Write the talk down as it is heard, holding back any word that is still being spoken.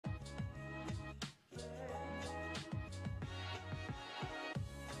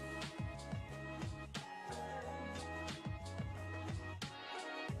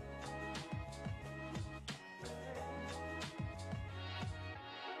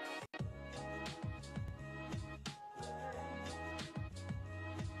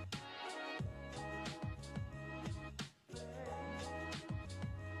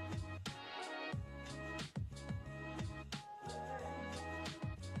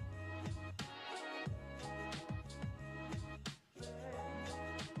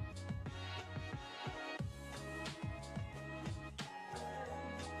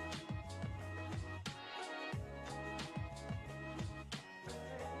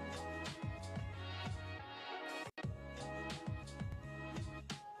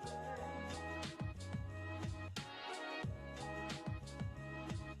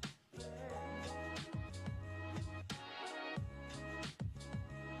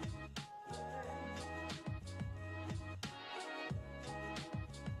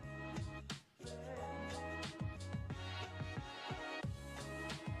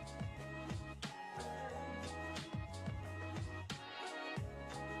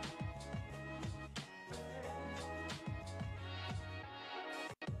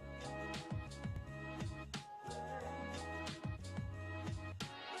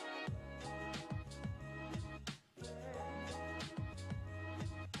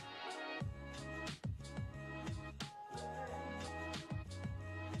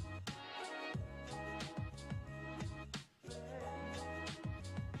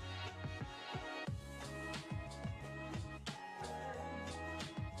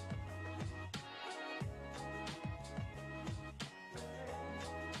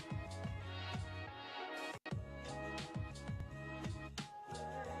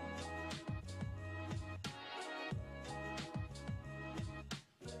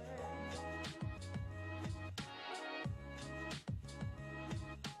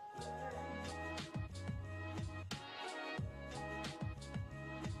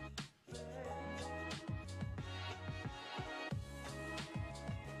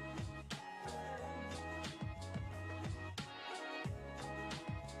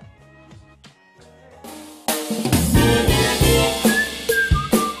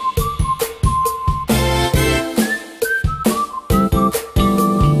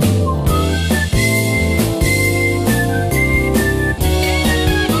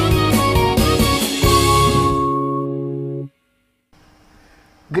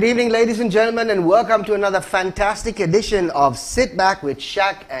Good evening, ladies and gentlemen, and welcome to another fantastic edition of Sitback with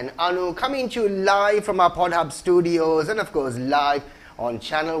Shaq and Anu, coming to you live from our PodHub studios and, of course, live on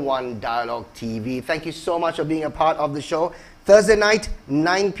Channel 1 Dialogue TV. Thank you so much for being a part of the show. Thursday night,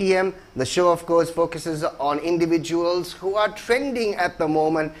 9 p.m. The show, of course, focuses on individuals who are trending at the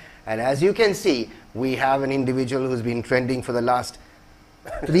moment. And as you can see, we have an individual who's been trending for the last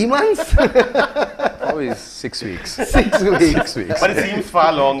 3 months? Probably 6 weeks. 6 weeks. 6 weeks. But it seems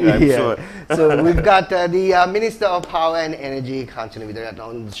far longer, I'm sure. So we've got the Minister of Power and Energy, Kanchana Wijesekara,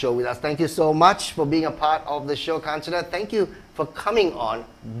 on the show with us. Thank you so much for being a part of the show, Kanchana. Thank you for coming on.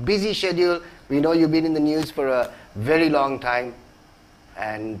 Busy schedule. We know you've been in the news for a very long time.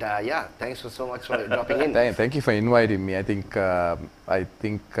 And yeah, thanks so much for dropping in. Thank you for inviting me. I think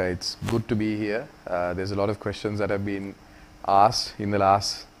it's good to be here. There's a lot of questions that have been asked in the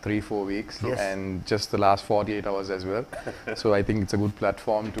last 3-4 weeks, yes, and just the last 48 hours as well. So I think it's a good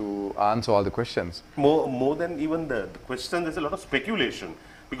platform to answer all the questions. More than even the question, there's a lot of speculation.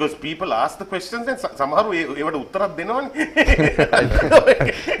 Because people ask the questions and somehow I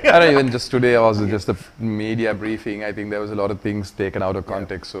don't even just today was just a media briefing. I think there was a lot of things taken out of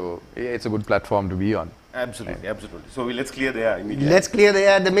context. So yeah, it's a good platform to be on. Absolutely, absolutely. So let's clear the air immediately. Let's clear the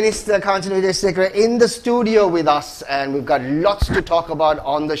air. The Minister, Kanchana Wijesekara, in the studio with us, and we've got lots to talk about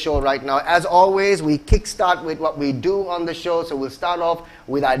on the show right now. As always, we kickstart with what we do on the show. So we'll start off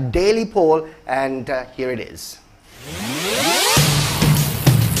with our daily poll, and here it is.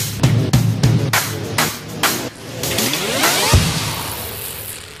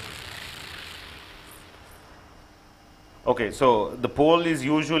 Okay, so the poll is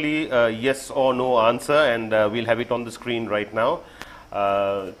usually a yes or no answer, and we'll have it on the screen right now.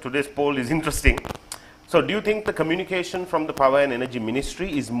 Today's poll is interesting. So do you think the communication from the Power and Energy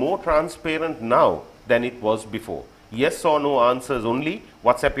Ministry is more transparent now than it was before? Yes or no answers only.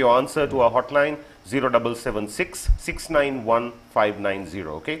 WhatsApp your answer to our hotline 0776 691 590.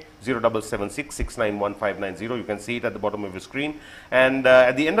 Okay, 0776 691 590. You can see it at the bottom of your screen, and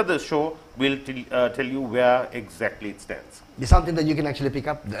at the end of the show we'll tell you where exactly it stands. It's something that you can actually pick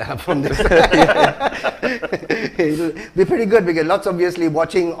up from this. It'll be pretty good because lots obviously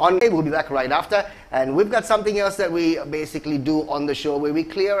watching on. We'll be back right after, and we've got something else that we basically do on the show where we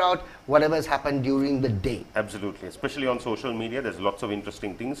clear out whatever has happened during the day. Absolutely, especially on social media, there's lots of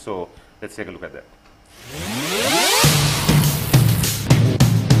interesting things, so let's take a look at that.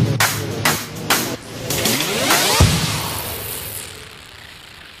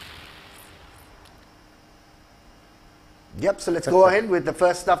 Yep, so let's go ahead with the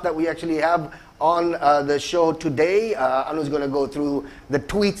first stuff that we actually have on the show today. Anu's going to go through the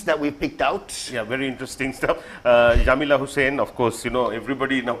tweets that we picked out. Yeah, very interesting stuff. Jamila Hussain, of course, you know,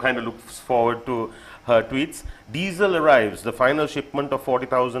 everybody now kind of looks forward to her tweets. Diesel arrives. The final shipment of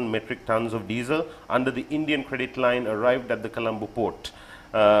 40,000 metric tons of diesel under the Indian credit line arrived at the Colombo port.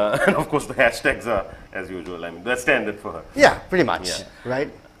 And of course, the hashtags are, as usual, I mean, they're standard for her. Yeah, pretty much,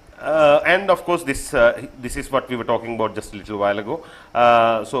 right? And of course, this is what we were talking about just a little while ago.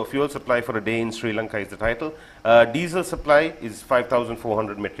 So, fuel supply for a day in Sri Lanka is the title. Diesel supply is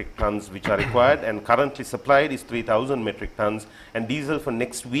 5,400 metric tons which are required, and currently supplied is 3,000 metric tons, and diesel for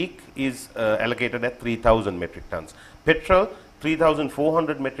next week is allocated at 3,000 metric tons. Petrol,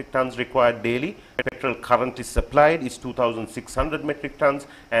 3,400 metric tons required daily. Petrol currently supplied is 2,600 metric tons,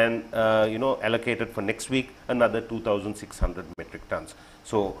 and you know, allocated for next week another 2,600 metric tons.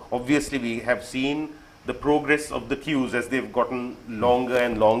 So obviously we have seen the progress of the queues as they've gotten longer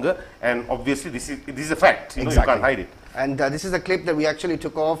and longer, and obviously this is a fact. You know, you can't hide it. And this is a clip that we actually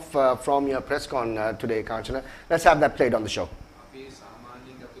took off from your press con today, Kanchana. Let's have that played on the show.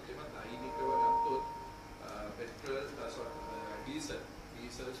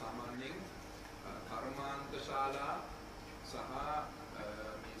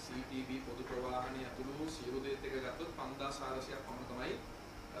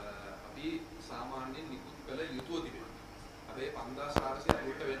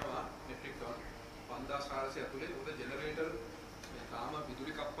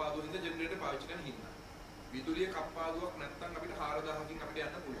 විදුලිය කප්පාදුවක් නැත්නම් අපිට 4000කින් අපිට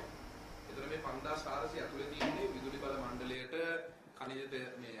යන්න පුළුවන්. ඒතර මේ 5400 ඇතුලේ තියෙන්නේ විදුලි බල මණ්ඩලයට කනිජ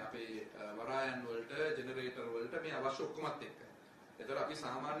මේ අපේ වරායන් වලට ජෙනරේටර් වලට මේ අවශ්‍ය ඔක්කොමත් එක්ක. ඒතර අපි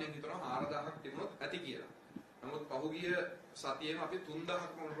සාමාන්‍යයෙන් හිතනවා 4000ක් තිබුණොත් ඇති කියලා. නමුත් පහුගිය සතියේම අපි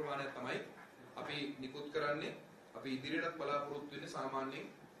 3000ක් වගේ ප්‍රමාණයක් තමයි අපි නිකුත් කරන්නේ. අපි ඉදිරියටත් බලාපොරොත්තු වෙන්නේ සාමාන්‍යයෙන්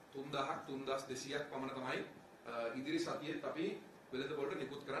 3000ක් 3200ක් පමණ තමයි ඉදිරි සතියේත් අපි වෙළඳ පොළට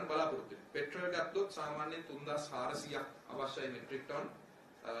නිකුත් කරන්න බලාපොරොත්තු වෙනවා. පෙට්‍රල් ගත්තොත් සාමාන්‍යයෙන් 3400ක් අවශ්‍යයි මෙට්‍රික් ටන්.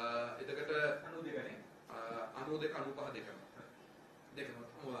 එතකොට 92 නේ. 92 95 දෙකම.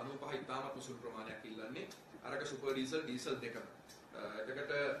 මොකද 95 ඉතාමත් සුළු ප්‍රමාණයක් ඉල්ලන්නේ. අරක සුපර් ඩීසල් දෙකම.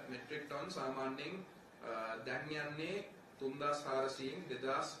 එතකට මෙට්‍රික් ටන් සාමාන්‍යයෙන් දැන් යන්නේ 3400න්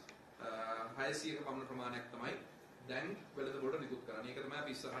 2600ක පමණ ප්‍රමාණයක් තමයි දැන් වෙළඳපොළට නිකුත් කරන්නේ. ඒක තමයි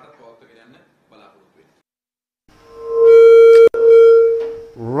අපි ඉස්සරහට පවත්වාගෙන යන්න බලාපොරොත්තු වෙන්නේ.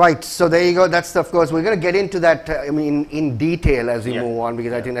 Right, so there you go. That's, of course, we're going to get into that in detail as we move on,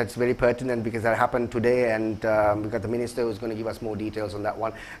 because I think that's very pertinent, because that happened today, and we've got the minister who's going to give us more details on that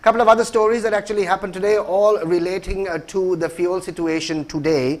one. A couple of other stories that actually happened today, all relating to the fuel situation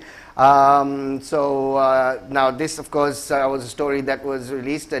today. Now this, of course, was a story that was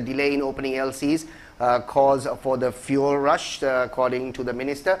released, a delay in opening LCs. Cause for the fuel rush, according to the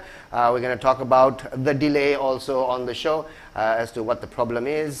minister. We're going to talk about the delay also on the show as to what the problem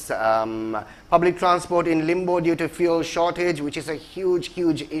is. Public transport in limbo due to fuel shortage, which is a huge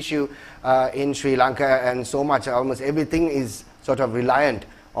issue in Sri Lanka, and so much, almost everything is sort of reliant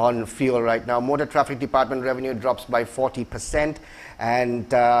on fuel right now. Motor Traffic Department revenue drops by 40%. And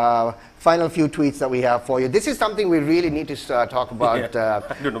final few tweets that we have for you. This is something we really need to talk about. I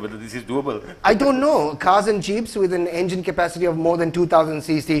don't know whether this is doable. I don't know. Cars and jeeps with an engine capacity of more than 2000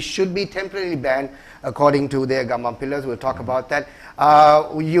 cc should be temporarily banned, according to their Gammam pillars. We'll talk about that.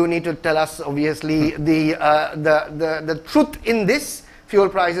 You need to tell us, obviously, the truth in this. Fuel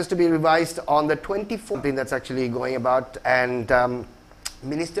prices to be revised on the 24th. Something that's actually going about, and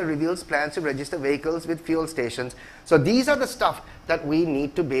Minister reveals plans to register vehicles with fuel stations. So these are the stuff that we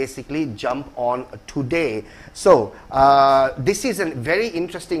need to basically jump on today. So this is a very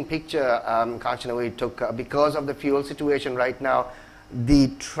interesting picture, Kanchana, we took because of the fuel situation right now.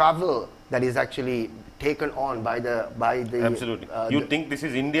 The travel that is actually taken on by the absolutely. You think this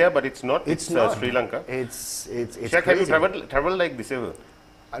is India, but it's not. It's not. Sri Lanka. It's Shaq, have you traveled like this ever?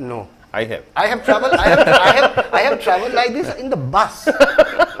 No. I have. I have traveled. I have traveled like this in the bus,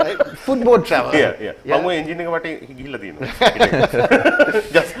 right? Footboard travel. Yeah. How much engine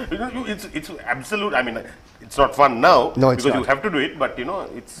Just it's absolute. I mean, it's not fun now because you have to do it, but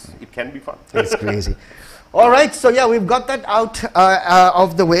it can be fun. It's crazy. All right, so yeah, we've got that out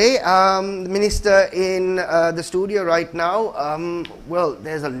of the way. Minister in the studio right now. Well,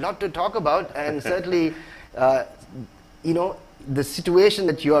 there's a lot to talk about, and certainly, the situation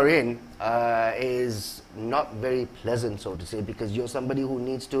that you're in is not very pleasant, so to say, because you're somebody who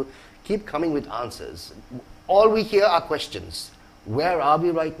needs to keep coming with answers. All we hear are questions. Where are we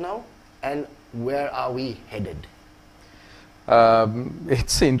right now, and where are we headed?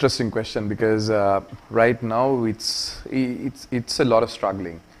 It's an interesting question, because right now it's a lot of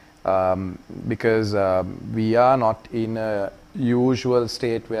struggling, because we are not in a usual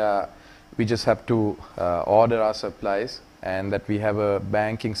state where we just have to order our supplies and that we have a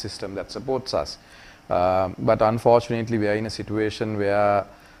banking system that supports us. But unfortunately, we are in a situation where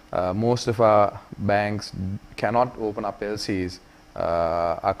most of our banks cannot open up LCs.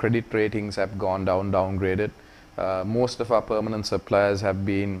 Our credit ratings have gone down, downgraded. Most of our permanent suppliers have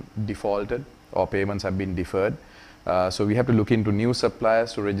been defaulted, or payments have been deferred. So we have to look into new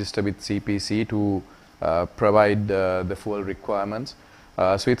suppliers to register with CPC to provide the full requirements.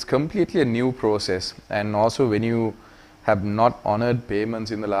 So it's completely a new process. And also, when you have not honored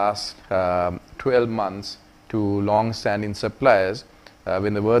payments in the last 12 months to long-standing suppliers,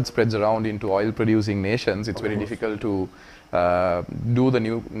 when the word spreads around into oil-producing nations, it's very difficult to do the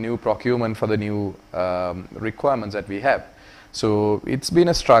new procurement for the new requirements that we have. So it's been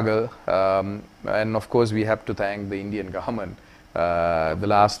a struggle, and of course we have to thank the Indian government. The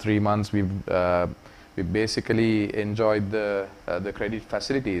last 3 months we basically enjoyed the credit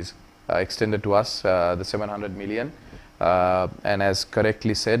facilities extended to us, the 700 million. And as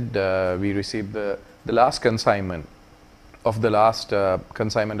correctly said, we received the last consignment of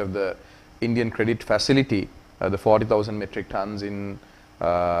the Indian credit facility, the 40,000 metric tons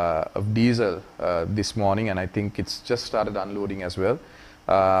of diesel this morning, and I think it's just started unloading as well.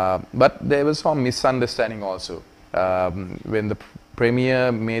 But there was some misunderstanding also. When the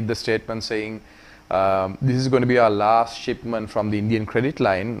Premier made the statement saying, this is going to be our last shipment from the Indian credit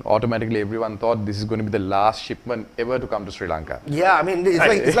line, automatically everyone thought this is going to be the last shipment ever to come to Sri Lanka. Yeah, I mean,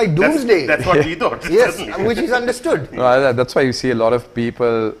 it's like doomsday. That's what we thought. Yes, which is understood. That's why you see a lot of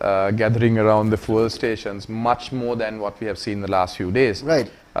people gathering around the fuel stations, much more than what we have seen in the last few days. Right.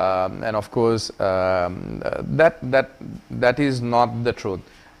 And of course, that is not the truth.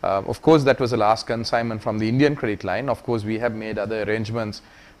 Of course, that was the last consignment from the Indian credit line. Of course, we have made other arrangements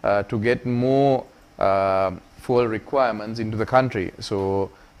to get more fuel requirements into the country.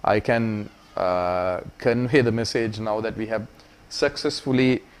 So I can convey the message now that we have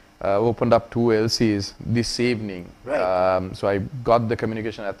successfully opened up 2 LCs this evening. Right. So I got the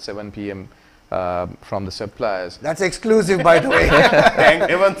communication at 7 p.m. From the suppliers. That's exclusive, by the way. Thank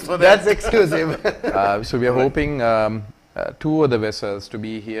heavens for that. That's exclusive. So we are hoping 2 of the vessels to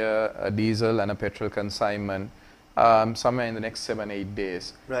be here, a diesel and a petrol consignment, somewhere in the next 7-8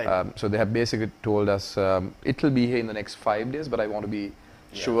 days. Right. So they have basically told us it will be here in the next 5 days, but I want to be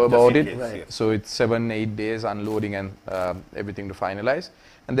sure about it. Right. So it's 7-8 days unloading and everything to finalize.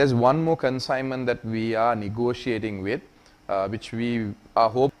 And there's one more consignment that we are negotiating with, which we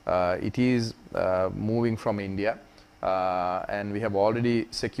hope it is moving from India. And we have already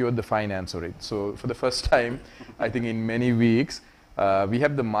secured the finance for it. So for the first time, I think in many weeks, we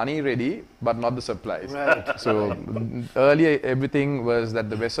have the money ready, but not the supplies. Right. So earlier, everything was that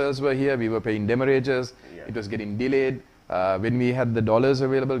the vessels were here, we were paying demurrages, it was getting delayed. When we had the dollars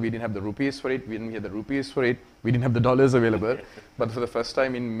available, we didn't have the rupees for it. When we had the rupees for it, we didn't have the dollars available. But for the first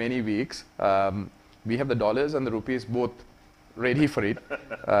time in many weeks, we have the dollars and the rupees both ready for it,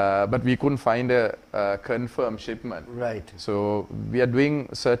 but we couldn't find a confirmed shipment. Right. So we are doing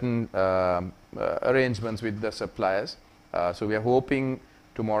certain arrangements with the suppliers. So we are hoping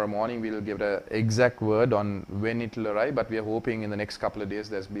tomorrow morning we will give an exact word on when it will arrive, but we are hoping in the next couple of days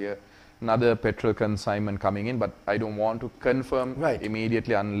there's be another petrol consignment coming in, but I don't want to confirm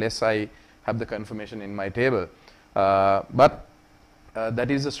immediately unless I have the confirmation in my table. But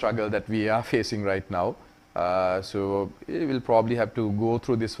that is the struggle that we are facing right now. So we will probably have to go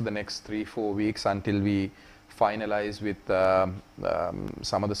through this for the next 3-4 weeks until we finalize with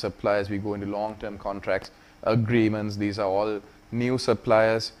some of the suppliers. We go into long-term contracts, agreements. These are all new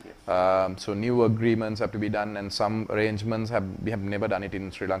suppliers. So new agreements have to be done, and some arrangements we have never done it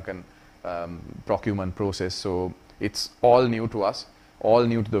in Sri Lankan procurement process. So it's all new to us, all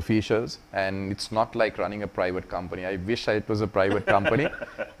new to the officials, and it's not like running a private company. I wish it was a private company.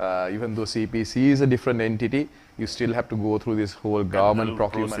 Even though CPC is a different entity, you still have to go through this whole government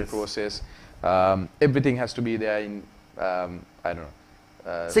procurement process. Everything has to be there in, I don't know.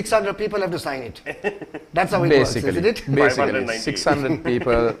 600 people have to sign it. That's how it works, isn't it? Basically, 600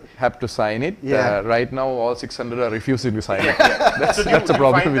 people have to sign it. Right now, all 600 are refusing to sign it. That's So a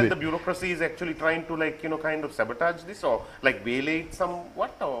problem find with that it. the bureaucracy is actually trying to kind of sabotage this, or like waylay it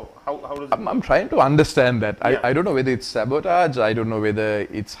somewhat, or how does it I'm trying to understand that. I don't know whether it's sabotage. I don't know whether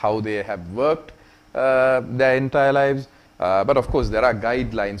it's how they have worked their entire lives. But of course, there are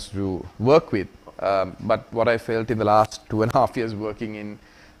guidelines to work with. But what I felt in the last 2.5 years working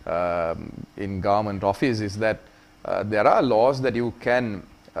in government office is that there are laws that you can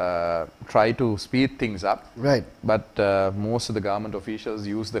try to speed things up. Right. But most of the government officials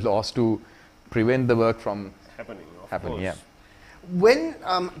use the laws to prevent the work from happening. Yeah. When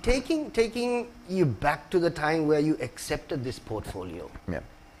taking you back to the time where you accepted this portfolio,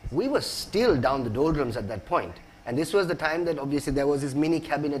 we were still down the doldrums at that point. And this was the time that obviously there was this mini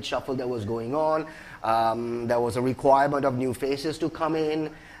cabinet shuffle that was going on. There was a requirement of new faces to come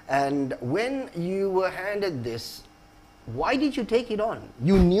in. And when you were handed this, why did you take it on?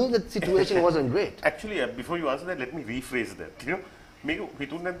 You knew that the situation wasn't great. Actually, before you answer that, let me rephrase that.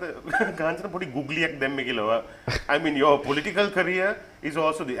 I mean, your political career is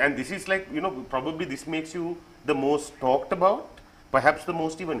also, and this is like, probably this makes you the most talked about. Perhaps the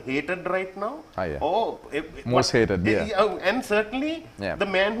most even hated right now. Most hated, and certainly the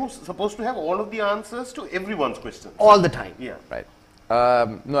man who's supposed to have all of the answers to everyone's questions. All the time. Yeah. Right.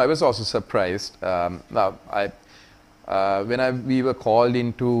 No, I was also surprised. Now, when we were called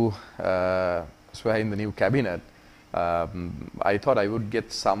into swear in the new cabinet, I thought I would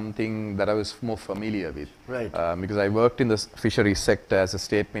get something that I was more familiar with. Right. Because I worked in the fisheries sector as a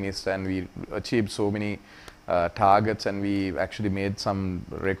state minister, and we achieved so many targets, and we actually made some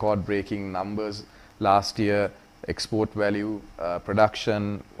record-breaking numbers last year. Export value,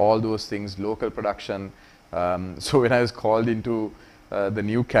 production, all those things, local production. So when I was called into the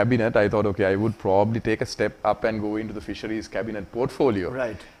new cabinet, I thought, okay, I would probably take a step up and go into the fisheries cabinet portfolio.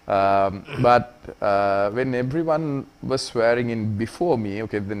 Right. But when everyone was swearing in before me,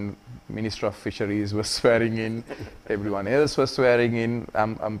 okay, then Minister of Fisheries was swearing in, everyone else was swearing in.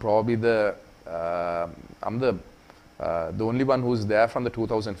 I'm probably the only one who's there from the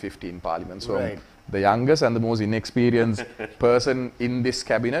 2015 Parliament. So the youngest and the most inexperienced person in this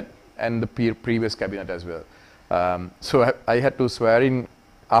cabinet and the previous cabinet as well. So I had to swear in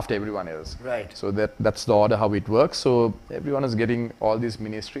after everyone else. Right. So that's the order how it works. So everyone is getting all these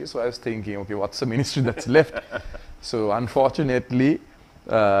ministries. So I was thinking, okay, what's the ministry that's left? So unfortunately,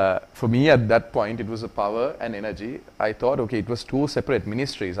 for me at that point, it was a power and energy. I thought, okay, it was 2 separate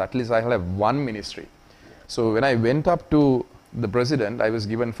ministries. At least I'll have 1 ministry. So when I went up to the president, I was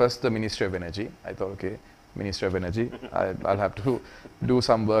given first the Ministry of Energy. I thought, okay, Ministry of Energy, I'll have to do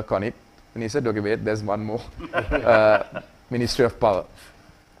some work on it. And he said, okay, wait, there's one more, Ministry of Power.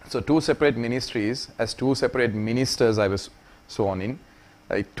 So 2 separate ministries, as 2 separate ministers I was sworn in.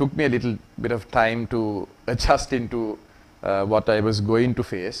 It took me a little bit of time to adjust into what I was going to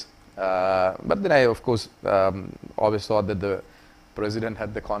face. But then I, of course, always thought that the president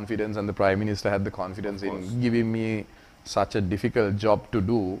had the confidence and the prime minister had the confidence in giving me such a difficult job to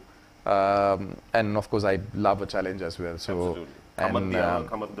do. And of course, I love a challenge as well. So, Absolutely.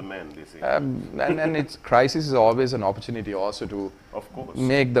 Come at the man, they say. And it's crisis is always an opportunity also to Of course.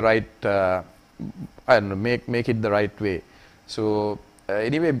 make the right, I don't know, make it the right way. So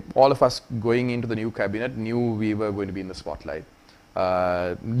anyway, all of us going into the new cabinet knew we were going to be in the spotlight.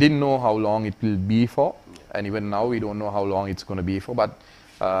 Didn't know how long it will be for, and even now we don't know how long it's going to be for. But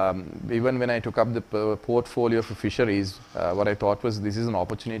even when I took up the portfolio for fisheries, what I thought was this is an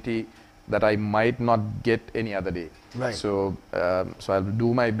opportunity that I might not get any other day. Right. So, so I'll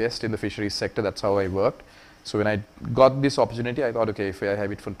do my best in the fisheries sector. That's how I worked. So when I got this opportunity, I thought, okay, if I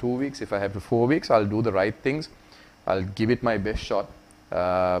have it for 2 weeks, if I have it for 4 weeks, I'll do the right things. I'll give it my best shot.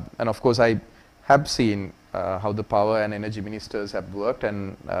 And of course, I have seen how the power and energy ministers have worked,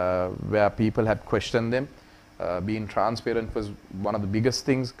 and where people had questioned them. Being transparent was one of the biggest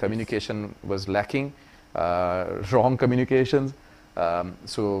things. Communication was lacking, wrong communications.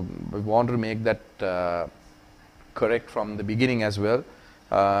 So we want to make that correct from the beginning as well.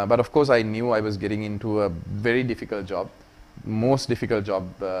 But of course, I knew I was getting into a very difficult job, most difficult job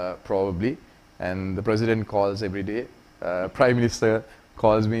probably. And the president calls every day, prime minister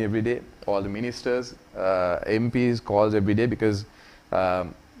calls me every day, all the ministers, MPs calls every day, because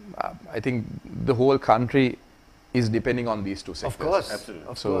I think the whole country is depending on these 2 sectors. Of course.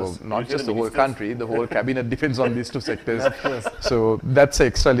 Absolutely. So not Usually just the whole ministers- country, the whole cabinet depends on these 2 sectors. So that's an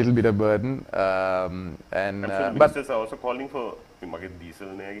extra little bit of burden. I'm sure But ministers are also calling for diesel.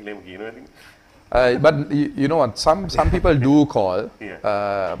 but you know what? Some people do call,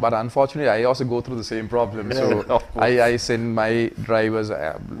 Yeah. but unfortunately, I also go through the same problem. So Of course. I send my drivers.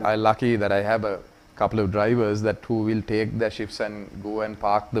 I'm lucky that I have a couple of drivers that who will take their shifts and go and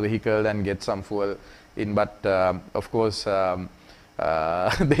park the vehicle and get some fuel in. But of course,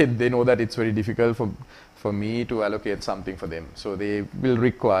 they know that it's very difficult for me to allocate something for them. So they will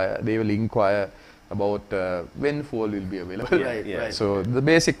inquire about when fuel will be available. Right, right. So the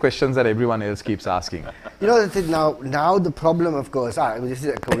basic questions that everyone else keeps asking. You know, the thing now the problem, of course, this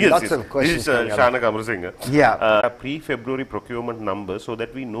is lots of questions. This is coming up. Shana Kamrasinghe. Yeah. Pre-February procurement numbers so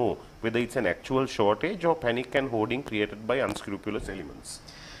that we know whether it's an actual shortage or panic and hoarding created by unscrupulous elements.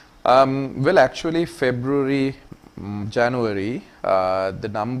 Well, actually, February, January, the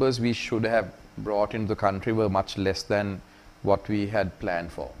numbers we should have brought into the country were much less than what we had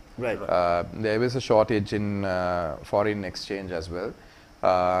planned for. Right. There was a shortage in foreign exchange as well,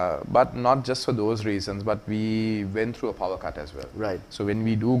 but not just for those reasons, but we went through a power cut as well. Right. So when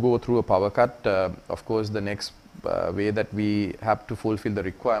we do go through a power cut, of course, the next way that we have to fulfill the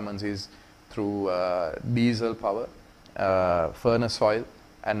requirements is through diesel power, furnace oil,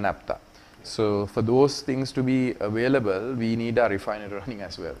 and naphtha. So for those things to be available, we need our refinery running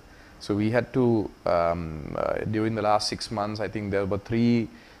as well. So we had to, during the last 6 months, I think there were 3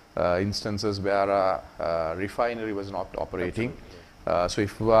 instances where our refinery was not operating. So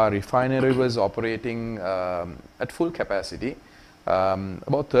if our refinery was operating at full capacity,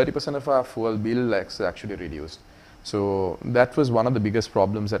 about 30% of our fuel bill is actually reduced. So that was one of the biggest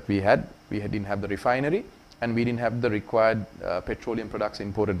problems that we had. We didn't have the refinery, and we didn't have the required petroleum products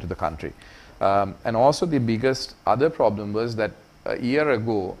imported to the country. And also the biggest other problem was that a year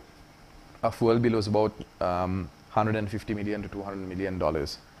ago, our fuel bill was about $150 million to $200 million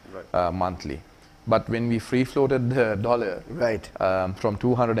monthly. But when we free floated the dollar, Right. From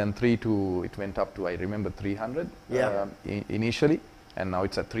 203 to, it went up to, I remember, 300 Yeah. Initially, and now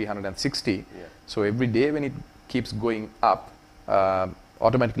it's at 360. Yeah. So every day when it keeps going up,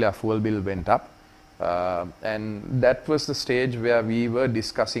 automatically our fuel bill went up. And that was the stage where we were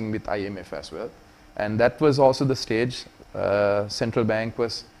discussing with IMF as well. And that was also the stage central bank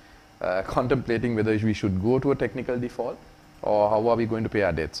was contemplating whether we should go to a technical default or how are we going to pay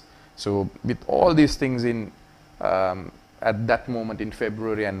our debts. So with all these things in at that moment in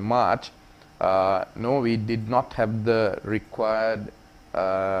February and March, no, we did not have the required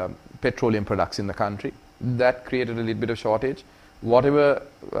petroleum products in the country. That created a little bit of shortage. Whatever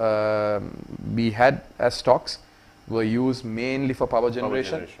we had as stocks were used mainly for power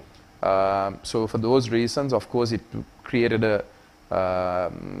generation. So for those reasons, of course, it created a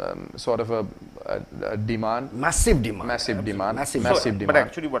sort of a demand. Massive demand. Massive demand. Massive demand. But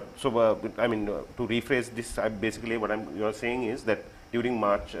actually, I mean, to rephrase this, basically what you're saying is that during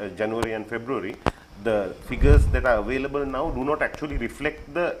March, January and February, the figures that are available now do not actually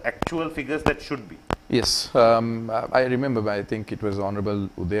reflect the actual figures that should be. Yes, I remember, I think it was Honorable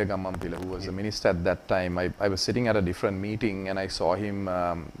Udaya Gammampila who was the minister at that time. I was sitting at a different meeting and I saw him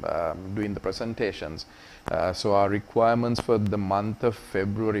doing the presentations. So our requirements for the month of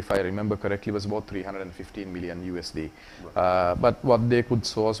February, if I remember correctly, was about 315 million USD. But what they could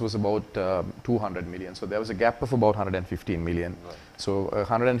source was about 200 million. So there was a gap of about 115 million. Right. So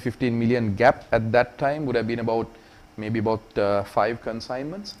 115 million gap at that time would have been about maybe about 5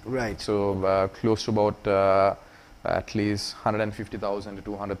 consignments. Right. So close to about at least 150,000 to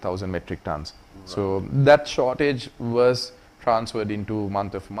 200,000 metric tons. Right. So that shortage was transferred into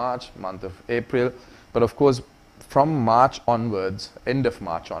month of March, month of April. But of course, from March onwards, end of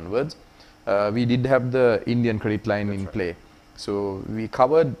March onwards, we did have the Indian credit line in play. So we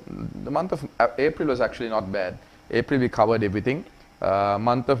covered, the month of April was actually not bad. April we covered everything.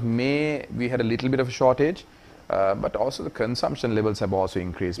 Month of May, we had a little bit of a shortage. But also the consumption levels have also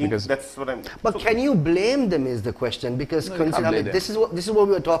increased because that's what I'm. But can you blame them is the question, because this is what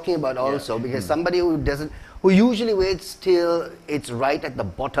we were talking about also, because somebody who usually waits till it's right at the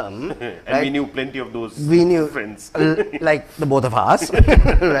bottom, and right? we knew plenty of those friends, like the both of us,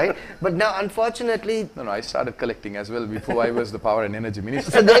 right? But now, unfortunately, no, I started collecting as well before I was the power and energy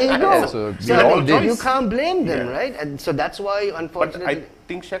minister. So there you go. Yeah, so we all did. You can't blame them, right? And so that's why, unfortunately. But I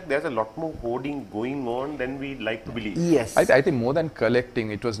think, Shaq, there's a lot more hoarding going on than we like to believe. Yes. I think more than collecting,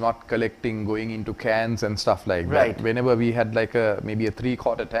 it was not collecting, going into cans and stuff like right. that. Whenever we had like maybe a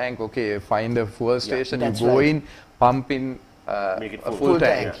 3/4 tank, okay, find a fuel station, you go right. in, pump in Make it a full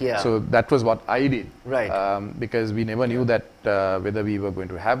tank. Yeah. So that was what I did. Right. Because we never knew that whether we were going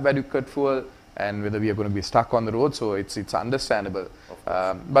to have adequate fuel and whether we are going to be stuck on the road. So it's understandable.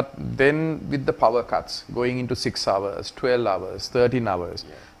 But then with the power cuts, going into 6 hours, 12 hours, 13 hours,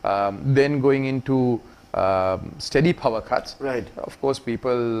 then going into steady power cuts, right. Of course,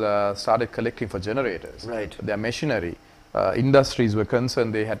 people started collecting for generators, right. their machinery. Industries were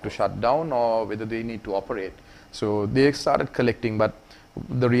concerned they had to shut down or whether they need to operate. So they started collecting, but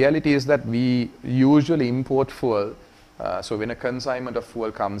the reality is that we usually import fuel. So when a consignment of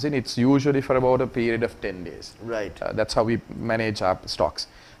fuel comes in, it's usually for about a period of 10 days. Right. That's how we manage our stocks.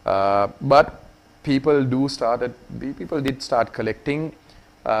 But people did start collecting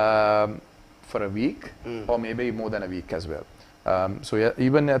for a week or maybe more than a week as well. So yeah,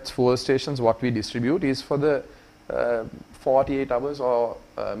 even at fuel stations, what we distribute is for the 48 hours or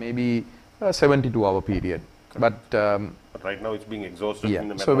maybe a 72-hour period. But right now it's being exhausted. Yeah. In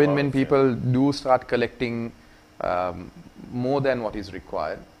the So when people do start collecting more than what is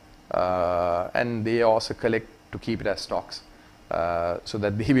required, and they also collect to keep it as stocks, so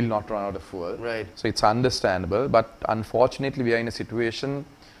that they will not run out of fuel. Right. So it's understandable, but unfortunately we are in a situation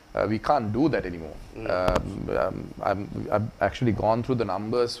we can't do that anymore. I've actually gone through the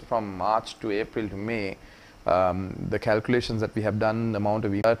numbers from March to April to May, the calculations that we have done, the amount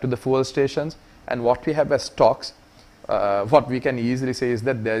of to the fuel stations, and what we have as stocks. What we can easily say is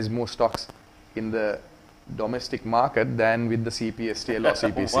that there is more stocks in the domestic market than with the CPSTL or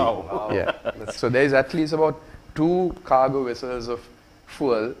CPC. Wow. Yeah. So there is at least about 2 cargo vessels of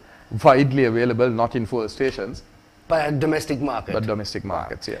fuel widely available, not in fuel stations, but domestic market. but domestic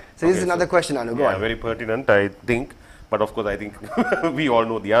markets. Yeah. So this is another question, Anu. Go Yeah, on. very pertinent, I think. But of course, I think we all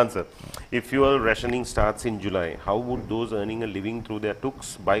know the answer. If fuel rationing starts in July, how would those earning a living through their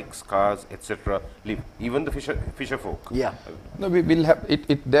tooks, bikes, cars, etc. live? Even the fisher folk. Yeah. No, we will have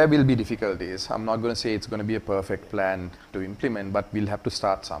it. There will be difficulties. I'm not going to say it's going to be a perfect plan to implement, but we'll have to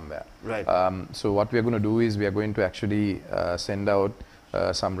start somewhere. Right. So what we are going to do is we are going to actually send out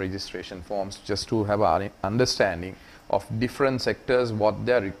some registration forms just to have an understanding of different sectors, what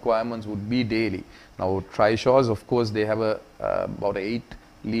their requirements would be daily. Now, trishaws, of course, they have about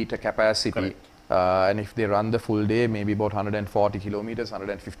 8-liter capacity. And if they run the full day, maybe about 140 kilometers,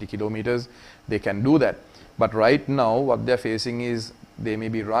 150 kilometers, they can do that. But right now, what they're facing is they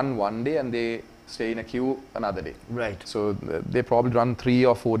maybe run one day and they stay in a queue another day. Right. So they probably run 3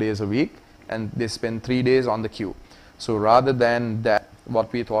 or 4 days a week and they spend 3 days on the queue. So rather than that,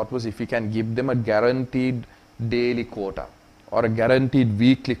 what we thought was if we can give them a guaranteed daily quota or a guaranteed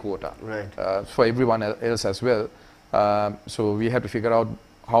weekly quota, right. For everyone else as well. So we have to figure out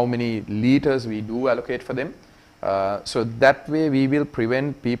how many liters we do allocate for them. So that way we will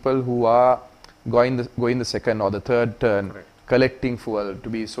prevent people who are going the second or the third turn, collecting fuel to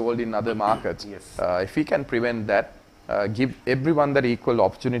be sold in other markets. Yes. If we can prevent that, give everyone that equal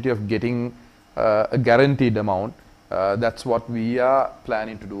opportunity of getting a guaranteed amount. That's what we are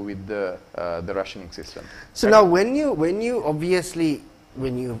planning to do with the rationing system. So now, when you obviously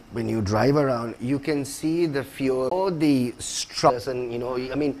when you drive around, you can see the fuel or the structures, and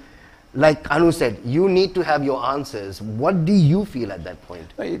I mean, like Anu said, you need to have your answers. What do you feel at that point?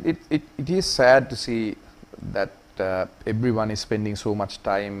 It is sad to see that everyone is spending so much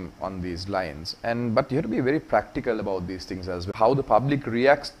time on these lines, but you have to be very practical about these things as well. How the public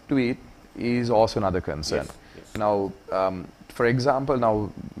reacts to it is also another concern. Yes, yes. Now, for example,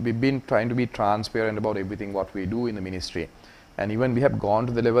 now we've been trying to be transparent about everything what we do in the ministry, and even we have gone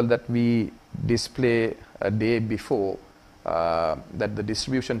to the level that we display a day before that the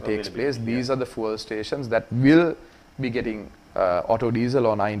distribution takes place. These are the fuel stations that will be getting auto diesel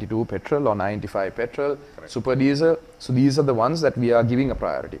or 92 petrol or 95 petrol, super diesel. So these are the ones that we are giving a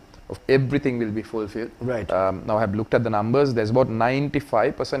priority. Of everything will be fulfilled. Right. Now I have looked at the numbers. There's about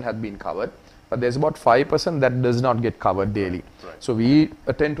 95% have been covered, but there's about 5% that does not get covered daily. Right. So we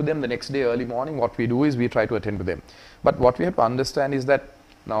attend to them the next day early morning. What we do is we try to attend to them. But what we have to understand is that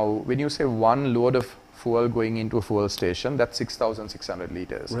now when you say one load of fuel going into a fuel station, that's 6,600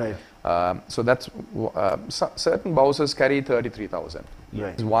 liters. Right. So that's certain buses carry 33,000.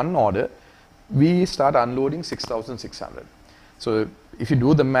 Right. One order, we start unloading 6,600. So if you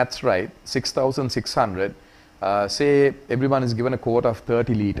do the maths right, 6,600, say everyone is given a quota of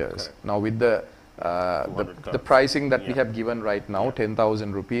 30 liters. Correct. Now with the pricing that we have given right now,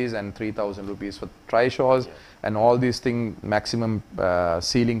 10,000 rupees and 3,000 rupees for trishaws and all these things, maximum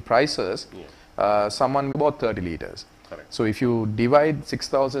ceiling prices, someone about 30 liters. Correct. So if you divide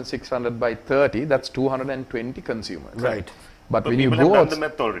 6,600 by 30, that's 220 consumers. Right. But when people you go have out, done the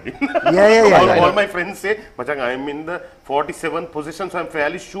math already. Yeah. All my friends say, Machang, I'm in the 47th position, so I'm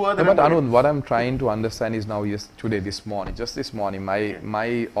fairly sure that. but Anu, what I'm trying to understand is now, this morning,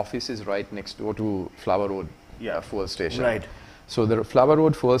 my office is right next door to Flower Road fuel station. Right. So the Flower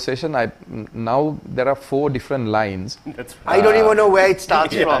Road fuel station, now there are 4 different lines. That's I don't even know where it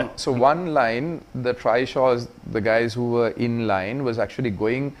starts from. So one line, the trishaws, the guys who were in line was actually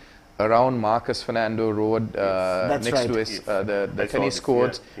going around Marcus Fernando Road, That's next to right. his, the I saw tennis this,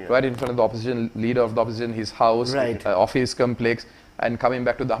 courts, right in front of the opposition leader of the opposition, his house, Right. office complex, and coming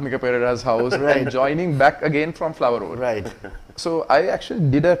back to Dhamika Pereira's house Right. and joining back again from Flower Road. Right. So I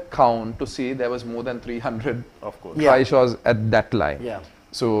actually did a count to see there was more than 300 of course. Yeah. trishaws at that line. Yeah.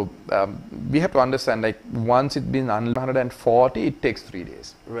 So we have to understand, like once it's been 140, it takes 3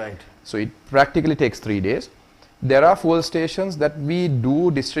 days. Right. So it practically takes 3 days. There are fuel stations that we do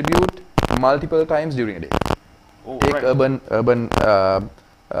distribute multiple times during a day. Oh, Take right. urban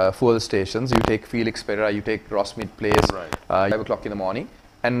fuel stations. You take Felix Pereira, you take Rossmead Place, Right. 5 o'clock in the morning,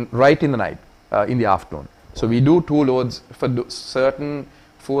 and right in the night, in the afternoon. So we do 2 loads for certain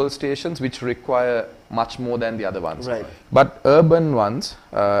fuel stations which require much more than the other ones. Right. But urban ones,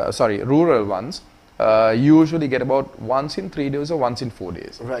 rural ones, usually get about once in 3 days or once in 4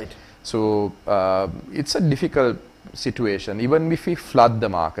 days. Right. So it's a difficult situation. Even if we flood the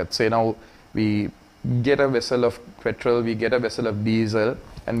market, say now we get a vessel of petrol, we get a vessel of diesel,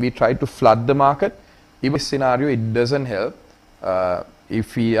 and we try to flood the market, in this scenario it doesn't help.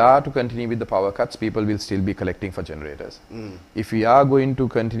 If we are to continue with the power cuts, people will still be collecting for generators. If we are going to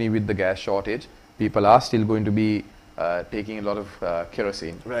continue with the gas shortage, people are still going to be taking a lot of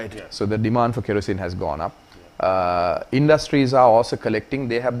kerosene. Right. Yeah. So the demand for kerosene has gone up. Industries are also collecting,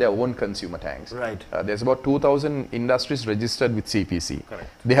 they have their own consumer tanks. Right. There's about 2,000 industries registered with CPC. Correct.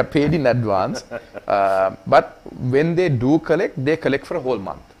 They have paid in advance, but when they do collect, they collect for a whole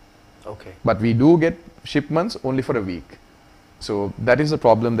month. Okay. But we do get shipments only for a week. So that is the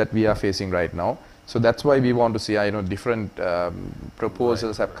problem that we are facing right now. So that's why we want to see, different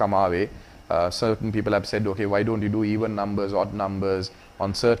proposals have come our way. Certain people have said, okay, why don't you do even numbers, odd numbers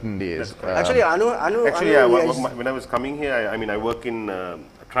on certain days? Actually, Anu, when I was coming here, I work in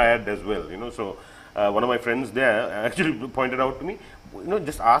Triad as well, so one of my friends there actually pointed out to me,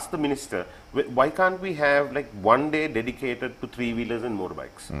 just ask the minister, why can't we have like one day dedicated to 3-wheelers and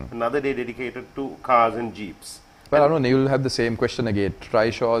motorbikes, another day dedicated to cars and jeeps? Well, I don't know, you will have the same question again.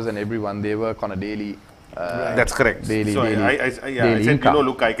 Trishaws and everyone, they work on a daily That's correct. Daily, so daily, I daily said, income.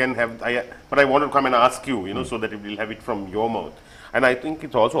 look, I can have, but I want to come and ask you, so that we'll have it from your mouth. And I think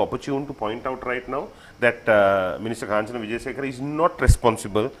it's also opportune to point out right now that Minister Kanchana Wijesekara is not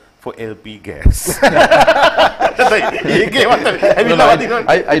responsible for LP gas.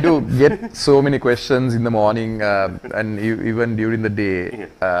 I do get so many questions in the morning and even during the day,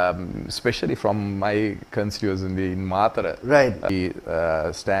 especially from my constituency in Matara. Right. We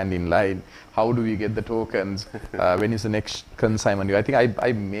stand in line. How do we get the tokens? When is the next consignment? I think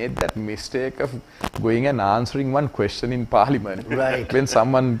I made that mistake of going and answering one question in Parliament. Right. When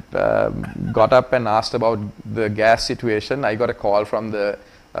someone got up and asked about the gas situation, I got a call from the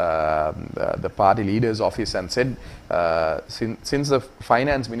party leader's office and said, since the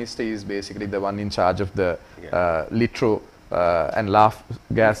finance minister is basically the one in charge of the litro and laugh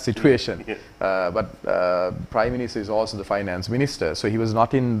gas situation, but Prime Minister is also the finance minister, so he was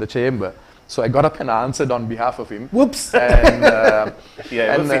not in the chamber. So I got up and answered on behalf of him. Whoops! And,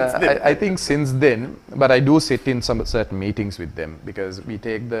 I think since then, but I do sit in some certain meetings with them because we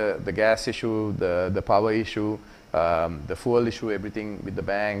take the gas issue, the power issue, the fuel issue, everything with the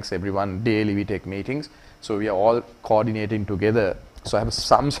banks, everyone daily we take meetings. So we are all coordinating together. So I have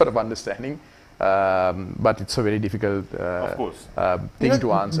some sort of understanding, but it's a very difficult thing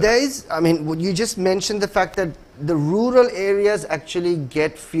to answer. There is, I mean, you just mentioned the fact that the rural areas actually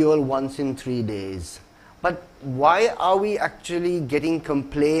get fuel once in 3 days. But why are we actually getting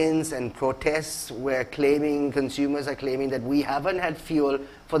complaints and protests where consumers are claiming that we haven't had fuel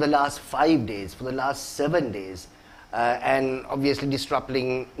for the last 5 days, for the last 7 days? And obviously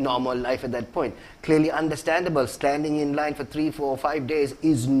disrupting normal life at that point. Clearly understandable, standing in line for 3, 4, 5 days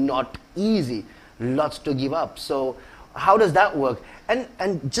is not easy. Lots to give up. So how does that work? And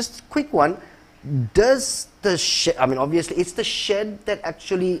just quick one, does the shed, I mean obviously it's the shed that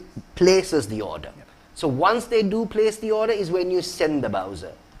actually places the order. So once they do place the order is when you send the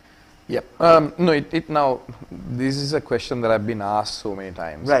Bowser. Yep. No, now, this is a question that I've been asked so many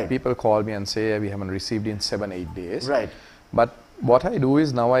times. Right. People call me and say, we haven't received in 7-8 days. Right. But what I do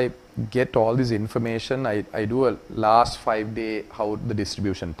is now I get all this information. I do a last 5 day how the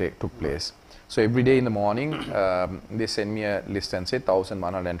distribution took place. So every day in the morning, they send me a list and say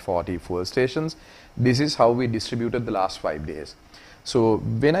 1,140 fuel stations. This is how we distributed the last 5 days. So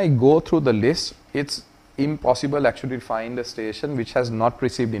when I go through the list, it's impossible actually to find a station which has not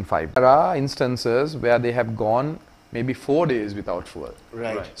received in 5 days. There are instances where they have gone maybe 4 days without fuel.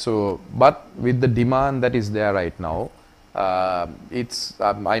 Right. So, but with the demand that is there right now, it's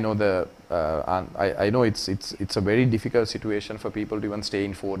I know I know it's a very difficult situation for people to even stay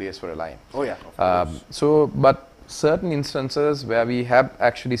in 4 days for a line. Oh yeah. So, but certain instances where we have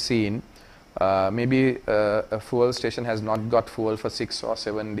actually seen maybe a fuel station has not got fuel for 6 or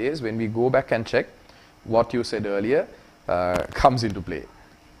 7 days. When we go back and check, what you said earlier comes into play.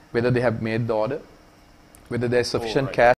 Whether they have made the order, whether there's sufficient cash